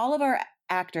 All of our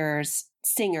actors,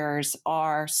 singers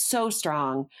are so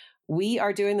strong. We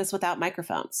are doing this without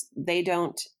microphones. They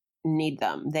don't need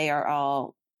them. They are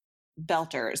all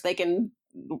belters. They can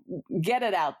get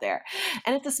it out there.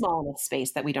 And it's a small enough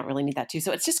space that we don't really need that too.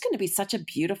 So it's just going to be such a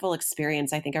beautiful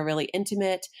experience. I think really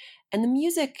intimate. And the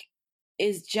music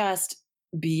is just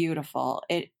beautiful.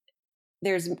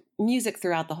 There's music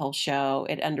throughout the whole show.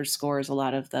 It underscores a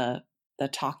lot of the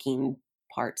talking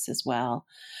parts as well.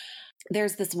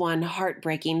 There's this one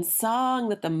heartbreaking song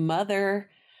that the mother,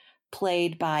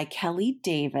 played by Kelly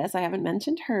Davis, I haven't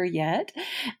mentioned her yet,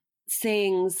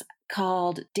 sings,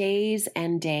 called Days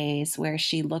and Days, where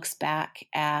she looks back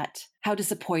at how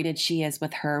disappointed she is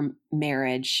with her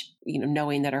marriage,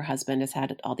 knowing that her husband has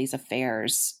had all these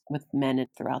affairs with men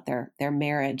throughout their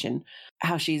marriage, and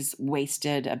how she's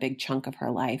wasted a big chunk of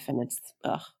her life. And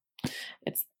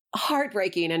it's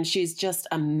heartbreaking, and she's just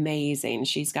amazing.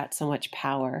 She's got so much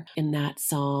power in that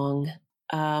song.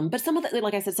 But some of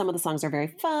like I said, some of the songs are very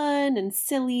fun and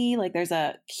silly. Like there's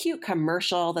a cute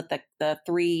commercial that the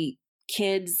three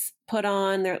kids put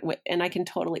on there, and I can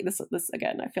totally this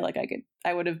again. I feel like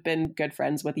I would have been good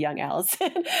friends with young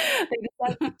Allison.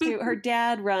 Her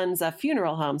dad runs a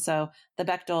funeral home, so the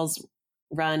Bechtels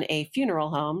run a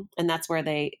funeral home, and that's where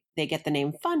they get the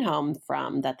name Fun Home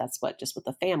from. That's what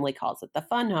the family calls it, the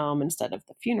Fun Home instead of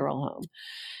the funeral home.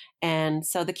 And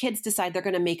so the kids decide they're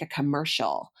going to make a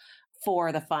commercial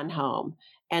for the Fun Home,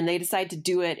 and they decide to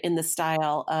do it in the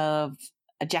style of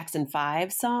a Jackson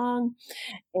 5 song.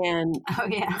 And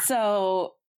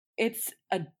so it's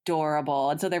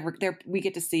adorable. And so we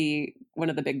get to see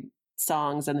one of the big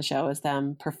songs in the show is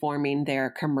them performing their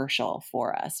commercial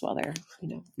for us while they're,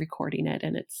 recording it.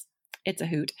 And it's a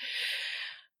hoot.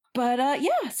 But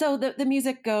so the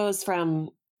music goes from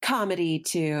comedy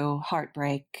to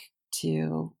heartbreak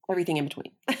to everything in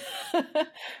between.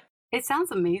 It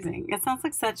sounds amazing. It sounds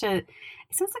like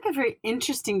a very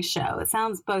interesting show. It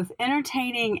sounds both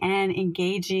entertaining and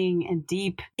engaging and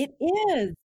deep. It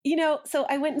is. So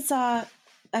I went and saw,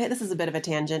 this is a bit of a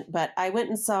tangent, but I went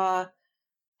and saw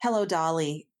Hello,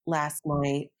 Dolly last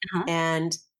night,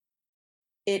 and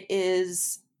it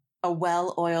is a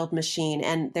well-oiled machine.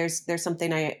 And there's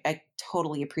something I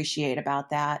totally appreciate about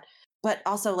that. But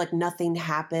also, like, nothing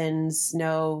happens,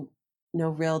 no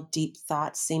real deep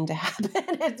thoughts seem to happen.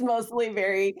 It's mostly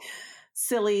very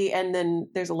silly. And then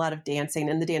there's a lot of dancing,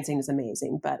 and the dancing is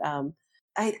amazing. But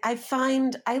I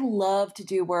find I love to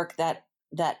do work that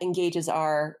engages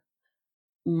our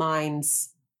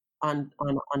minds on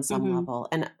some level.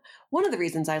 And one of the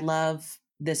reasons I love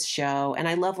this show, and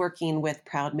I love working with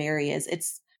Proud Mary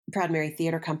Proud Mary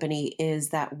Theater Company, is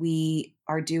that we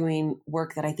are doing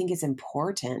work that I think is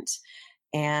important.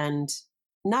 And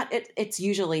it's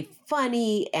usually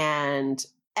funny and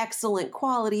excellent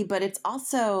quality, but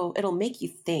it'll make you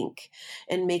think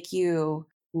and make you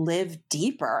live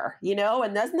deeper,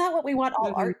 and isn't that what we want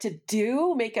all art to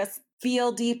do? Make us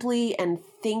feel deeply and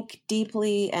think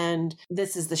deeply. And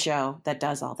this is the show that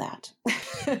does all that.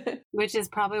 Which is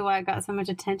probably why I got so much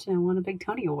attention and won a big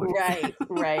Tony Award.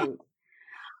 Right.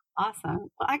 Awesome.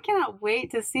 Well, I cannot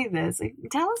wait to see this.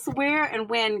 Tell us where and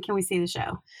when can we see the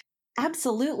show?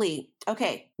 Absolutely.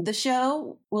 Okay. The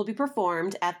show will be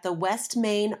performed at the West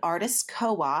Main Artists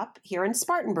Co-op here in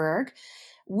Spartanburg.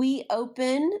 We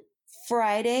open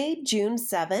Friday, June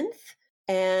 7th,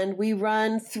 and we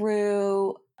run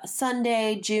through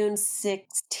Sunday, June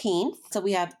 16th. So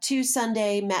we have 2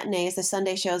 Sunday matinees. The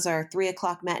Sunday shows are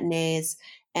 3:00 matinees,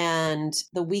 and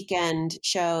the weekend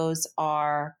shows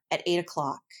are at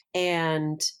 8:00.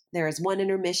 And there is one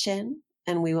intermission,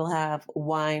 and we will have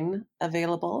wine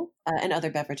available and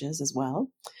other beverages as well.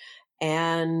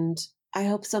 And I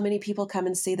hope so many people come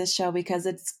and see this show because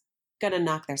it's going to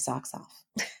knock their socks off.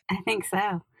 I think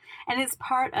so. And it's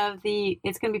going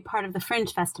to be part of the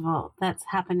Fringe Festival that's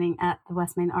happening at the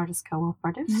West Main Artists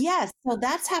Co-operative. Yes. So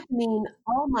that's happening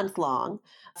all month long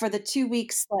for the 2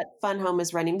 weeks that Fun Home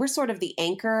is running. We're sort of the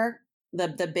anchor,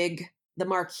 the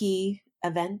marquee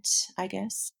event, I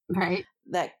guess. Right.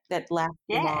 That lasts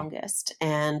the longest.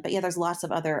 But there's lots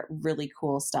of other really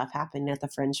cool stuff happening at the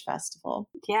Fringe Festival.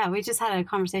 Yeah, we just had a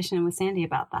conversation with Sandy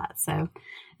about that. So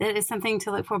it is something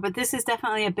to look for. But this is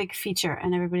definitely a big feature,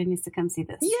 and everybody needs to come see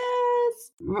this.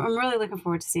 Yes. I'm really looking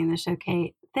forward to seeing this show,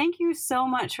 Kate. Thank you so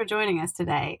much for joining us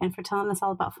today and for telling us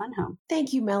all about Fun Home.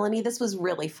 Thank you, Melanie. This was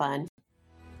really fun.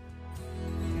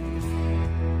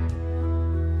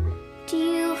 Do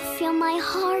you feel my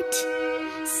heart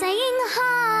saying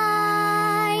hi?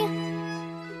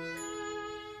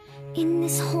 In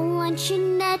this whole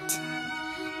luncheonette,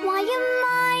 why am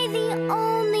I the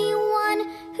only one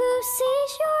who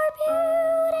sees you're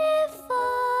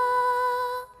beautiful?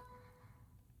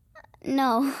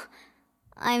 No,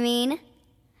 I mean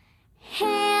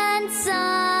handsome.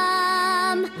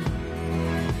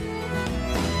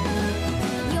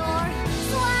 Your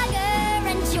swagger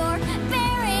and your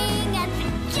bearing and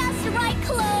just right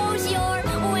clothes you're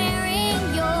wearing,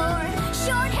 your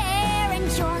short hair and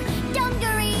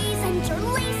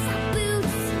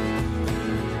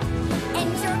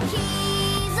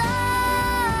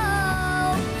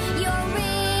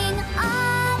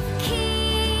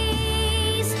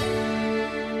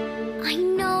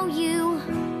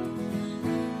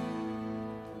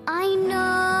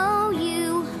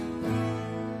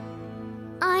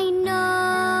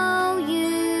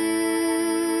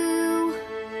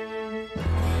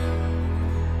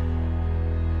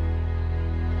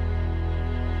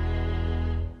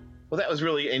Well, that was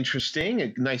really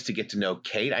interesting. Nice to get to know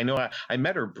Kate. I know I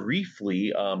met her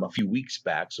briefly a few weeks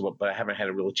back, but I haven't had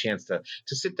a real chance to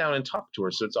sit down and talk to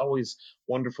her. So it's always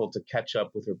wonderful to catch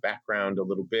up with her background a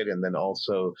little bit, and then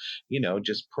also,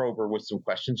 just probe her with some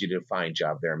questions. You did a fine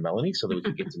job there, Melanie, so that we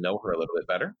can get to know her a little bit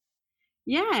better.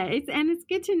 Yeah, it's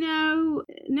good to know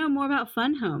more about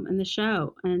Fun Home and the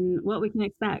show and what we can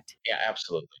expect. Yeah,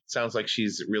 absolutely. Sounds like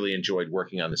she's really enjoyed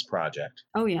working on this project.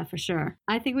 Oh yeah, for sure.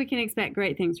 I think we can expect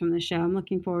great things from the show. I'm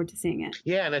looking forward to seeing it.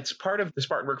 Yeah, and it's part of the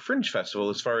Spartanburg Fringe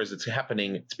Festival as far as it's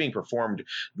happening. It's being performed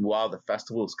while the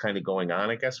festival is kind of going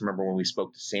on, I guess. Remember when we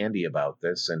spoke to Sandy about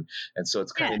this, and so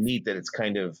it's kind of neat that it's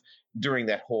kind of during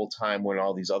that whole time when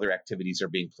all these other activities are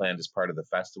being planned as part of the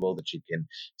festival, that you can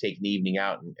take an evening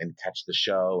out and catch the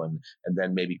show and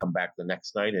then maybe come back the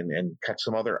next night and catch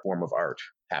some other form of art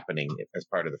happening as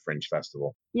part of the Fringe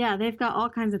Festival. Yeah, they've got all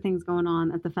kinds of things going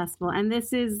on at the festival. And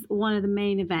this is one of the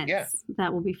main events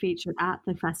that will be featured at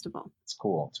the festival. It's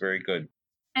cool. It's very good.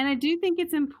 And I do think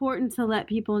it's important to let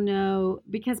people know,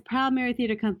 because Proud Mary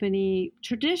Theater Company,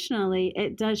 traditionally,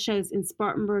 it does shows in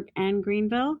Spartanburg and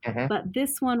Greenville, but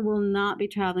this one will not be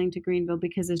traveling to Greenville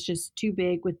because it's just too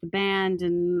big with the band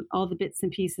and all the bits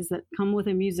and pieces that come with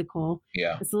a musical.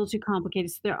 Yeah. It's a little too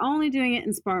complicated. So they're only doing it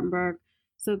in Spartanburg.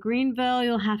 So Greenville,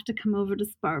 you'll have to come over to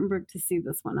Spartanburg to see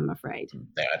this one, I'm afraid.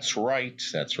 That's right.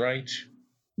 That's right.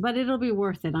 But it'll be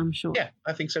worth it, I'm sure. Yeah,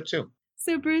 I think so too.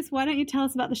 So, Bruce, why don't you tell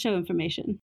us about the show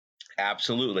information?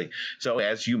 Absolutely. So,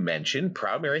 as you mentioned,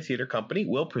 Proud Mary Theater Company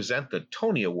will present the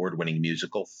Tony Award-winning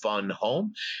musical Fun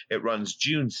Home. It runs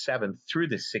June 7th through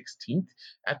the 16th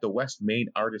at the West Main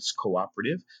Artists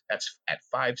Cooperative. That's at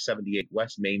 578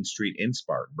 West Main Street in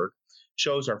Spartanburg.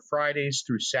 Shows are Fridays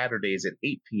through Saturdays at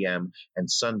 8 p.m.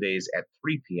 and Sundays at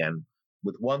 3 p.m.,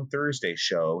 with one Thursday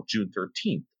show, June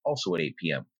 13th, also at 8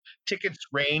 p.m. Tickets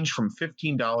range from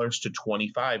 $15 to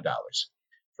 $25.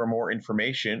 For more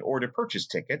information or to purchase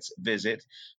tickets, visit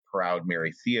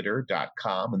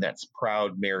ProudMaryTheater.com, and that's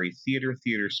Proud Mary Theater,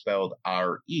 theater spelled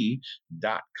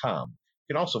RE.com.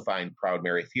 You can also find Proud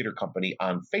Mary Theater Company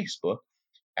on Facebook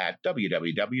at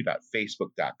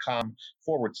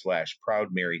www.facebook.com/Proud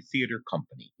Mary Theater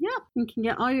Company. Yeah, you can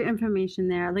get all your information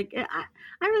there. Like, I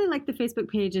really like the Facebook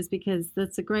pages because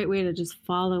that's a great way to just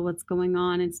follow what's going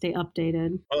on and stay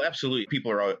updated. Well, absolutely.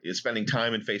 People are spending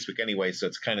time in Facebook anyway, so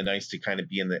it's kind of nice to kind of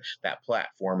be in that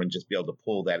platform and just be able to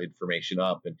pull that information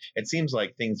up. And it seems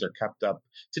like things are kept up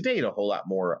to date a whole lot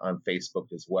more on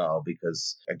Facebook as well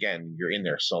because, again, you're in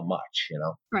there so much,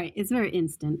 Right. It's very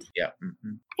instant. Yeah.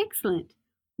 Excellent.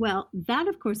 Well, that,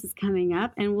 of course, is coming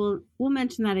up, and we'll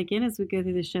mention that again as we go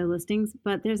through the show listings,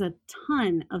 but there's a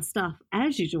ton of stuff,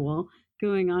 as usual,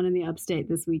 going on in the Upstate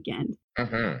this weekend.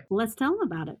 Let's tell them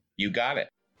about it. You got it.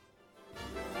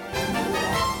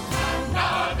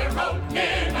 Another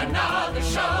opening, another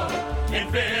show in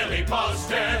Philly,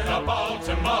 Boston, or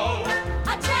Baltimore.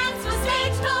 A chance for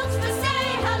stage folks to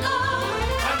say hello.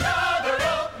 Another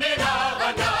opening of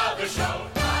another show.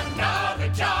 Another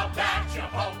job that you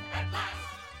hope at last.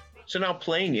 So now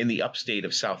playing in the upstate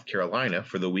of South Carolina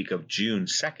for the week of June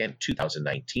 2nd,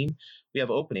 2019, we have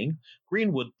opening.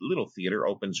 Greenwood Little Theater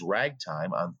opens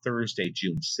Ragtime on Thursday,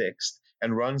 June 6th,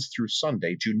 and runs through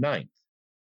Sunday, June 9th.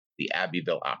 The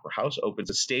Abbeville Opera House opens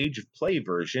a stage play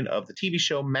version of the TV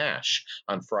show MASH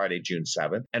on Friday, June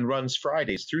 7th, and runs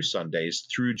Fridays through Sundays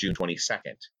through June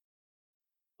 22nd.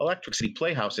 Electric City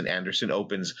Playhouse in Anderson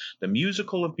opens The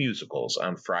Musical of Musicals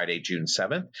on Friday, June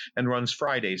 7th, and runs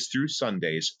Fridays through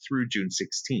Sundays through June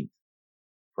 16th.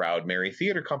 Proud Mary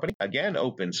Theater Company again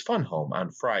opens Fun Home on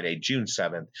Friday, June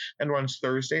 7th, and runs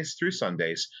Thursdays through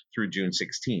Sundays through June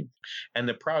 16th. And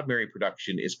the Proud Mary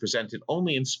production is presented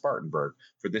only in Spartanburg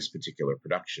for this particular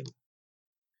production.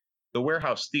 The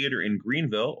Warehouse Theater in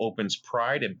Greenville opens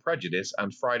Pride and Prejudice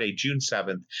on Friday, June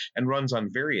 7th, and runs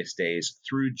on various days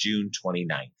through June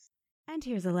 29th. And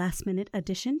here's a last-minute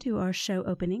addition to our show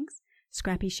openings.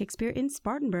 Scrappy Shakespeare in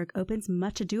Spartanburg opens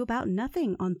Much Ado About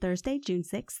Nothing on Thursday, June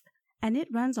 6th, and it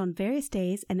runs on various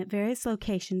days and at various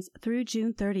locations through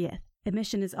June 30th.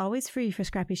 Admission is always free for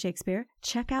Scrappy Shakespeare.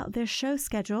 Check out their show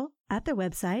schedule at their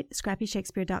website,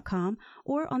 scrappyshakespeare.com,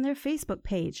 or on their Facebook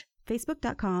page,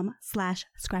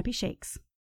 facebook.com/scrappyshakes.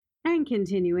 And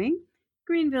continuing,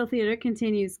 Greenville Theater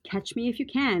continues Catch Me If You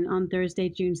Can on Thursday,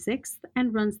 June 6th,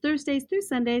 and runs Thursdays through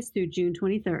Sundays through June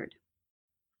 23rd.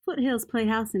 Foothills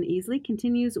Playhouse in Easley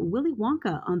continues Willy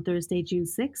Wonka on Thursday, June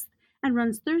 6th, and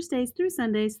runs Thursdays through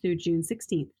Sundays through June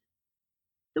 16th.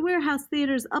 The Warehouse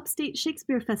Theater's Upstate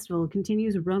Shakespeare Festival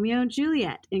continues Romeo and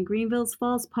Juliet in Greenville's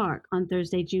Falls Park on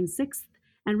Thursday, June 6th,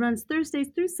 and runs Thursdays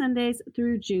through Sundays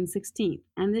through June 16th,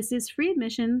 and this is free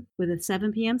admission with a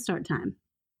 7 p.m. start time.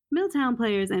 Milltown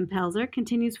Players and Pelzer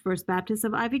continues First Baptist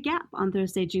of Ivy Gap on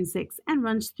Thursday, June 6th and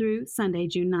runs through Sunday,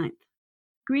 June 9th.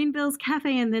 Greenville's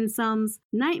Cafe and Then Some's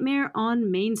Nightmare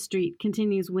on Main Street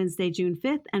continues Wednesday, June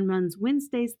 5th and runs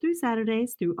Wednesdays through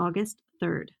Saturdays through August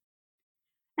 3rd.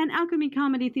 And Alchemy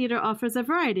Comedy Theater offers a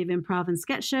variety of improv and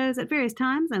sketch shows at various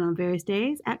times and on various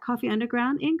days at Coffee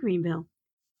Underground in Greenville.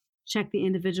 Check the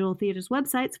individual theaters'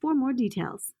 websites for more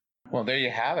details. Well, there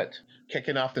you have it.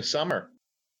 Kicking off the summer.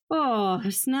 Oh,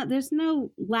 there's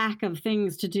no lack of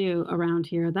things to do around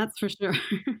here. That's for sure.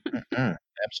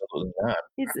 Absolutely not.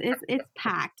 It's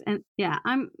packed, and yeah,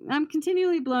 I'm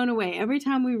continually blown away every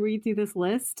time we read through this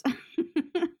list.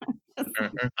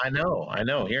 I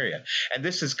know. Hear you. And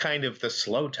this is kind of the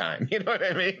slow time. You know what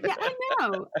I mean? Yeah, I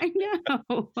know.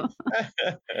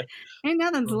 Ain't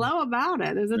nothing slow about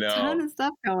it. There's a ton of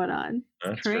stuff going on.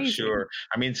 That's crazy. for sure.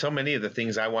 I mean, so many of the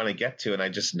things I want to get to, and I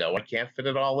just know I can't fit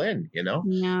it all in, you know?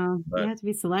 No, But you have to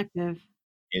be selective.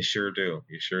 you sure do.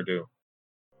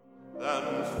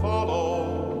 Then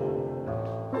follow.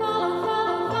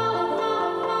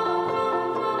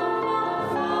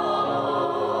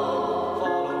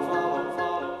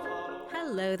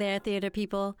 Hello there, theater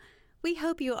people. We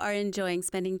hope you are enjoying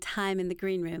spending time in the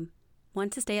green room.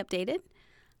 Want to stay updated?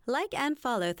 Like and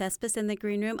follow Thespis in the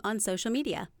Green Room on social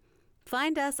media.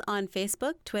 Find us on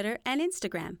Facebook, Twitter, and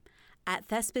Instagram at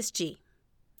ThespisG.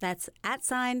 That's @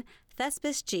 ThespisG.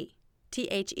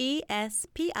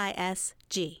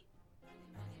 ThespisG.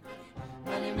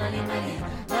 Money, money, money, money,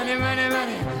 money, money, money,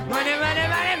 money,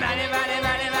 money, money, money,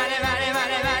 money, money,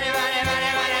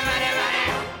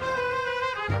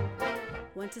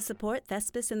 Want to support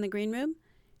Thespis in the Green Room?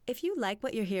 If you like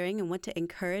what you're hearing and want to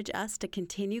encourage us to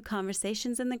continue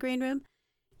conversations in the Green Room,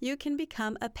 you can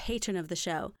become a patron of the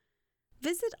show.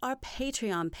 Visit our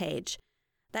Patreon page.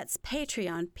 That's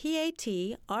Patreon,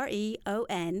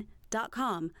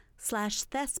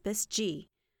 patreon.com/ThespisG.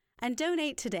 And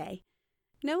donate today.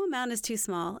 No amount is too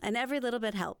small, and every little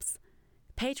bit helps.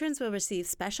 Patrons will receive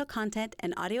special content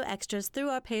and audio extras through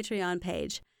our Patreon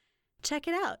page. Check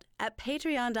it out at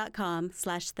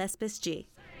patreon.com/ThespisG.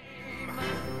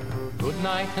 Good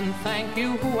night and thank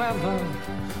you, whoever.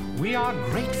 We are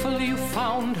grateful you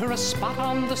found her a spot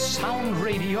on the sound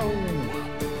radio.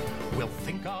 We'll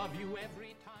think of you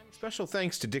every time. Special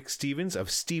thanks to Dick Stevens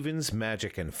of Stevens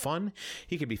Magic and Fun.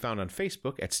 He can be found on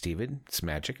Facebook at Stevens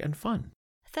Magic and Fun.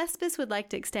 Thespis would like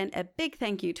to extend a big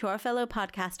thank you to our fellow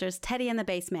podcasters Teddy and the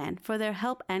Bassman for their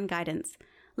help and guidance.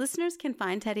 Listeners can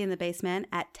find Teddy and the Bassman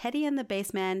at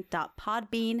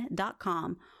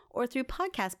teddyandthebassman.podbean.com or through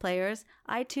podcast players,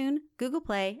 iTunes, Google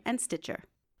Play, and Stitcher.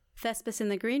 Thespis in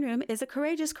the Green Room is a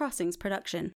Courageous Crossings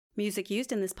production. Music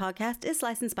used in this podcast is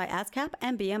licensed by ASCAP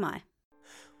and BMI.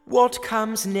 What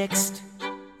comes next?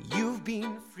 You've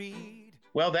been freed.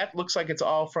 Well, that looks like that's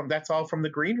all from the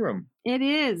green room. It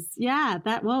is. Yeah,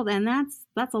 that's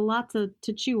a lot to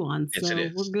chew on. So Yes, it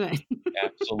is. We're good.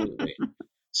 Absolutely.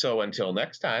 So until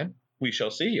next time, we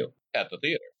shall see you at the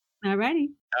theater. All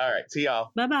righty. All right. See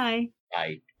y'all. Bye-bye.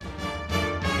 Bye.